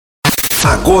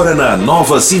Agora na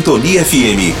nova Sintonia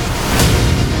FM.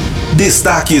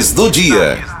 Destaques do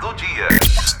dia.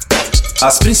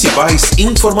 As principais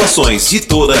informações de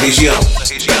toda a região.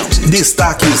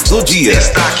 Destaques do dia.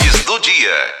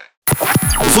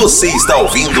 Você está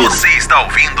ouvindo?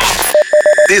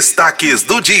 Destaques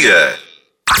do dia.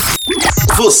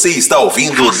 Você está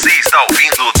ouvindo?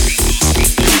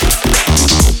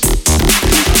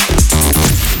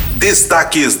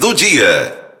 Destaques do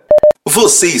dia.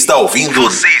 Você está ouvindo?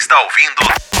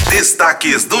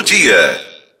 Destaques do dia.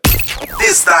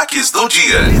 Destaques do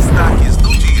dia.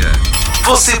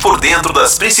 Você por dentro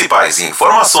das principais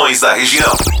informações da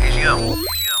região.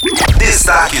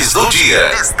 Destaques do dia.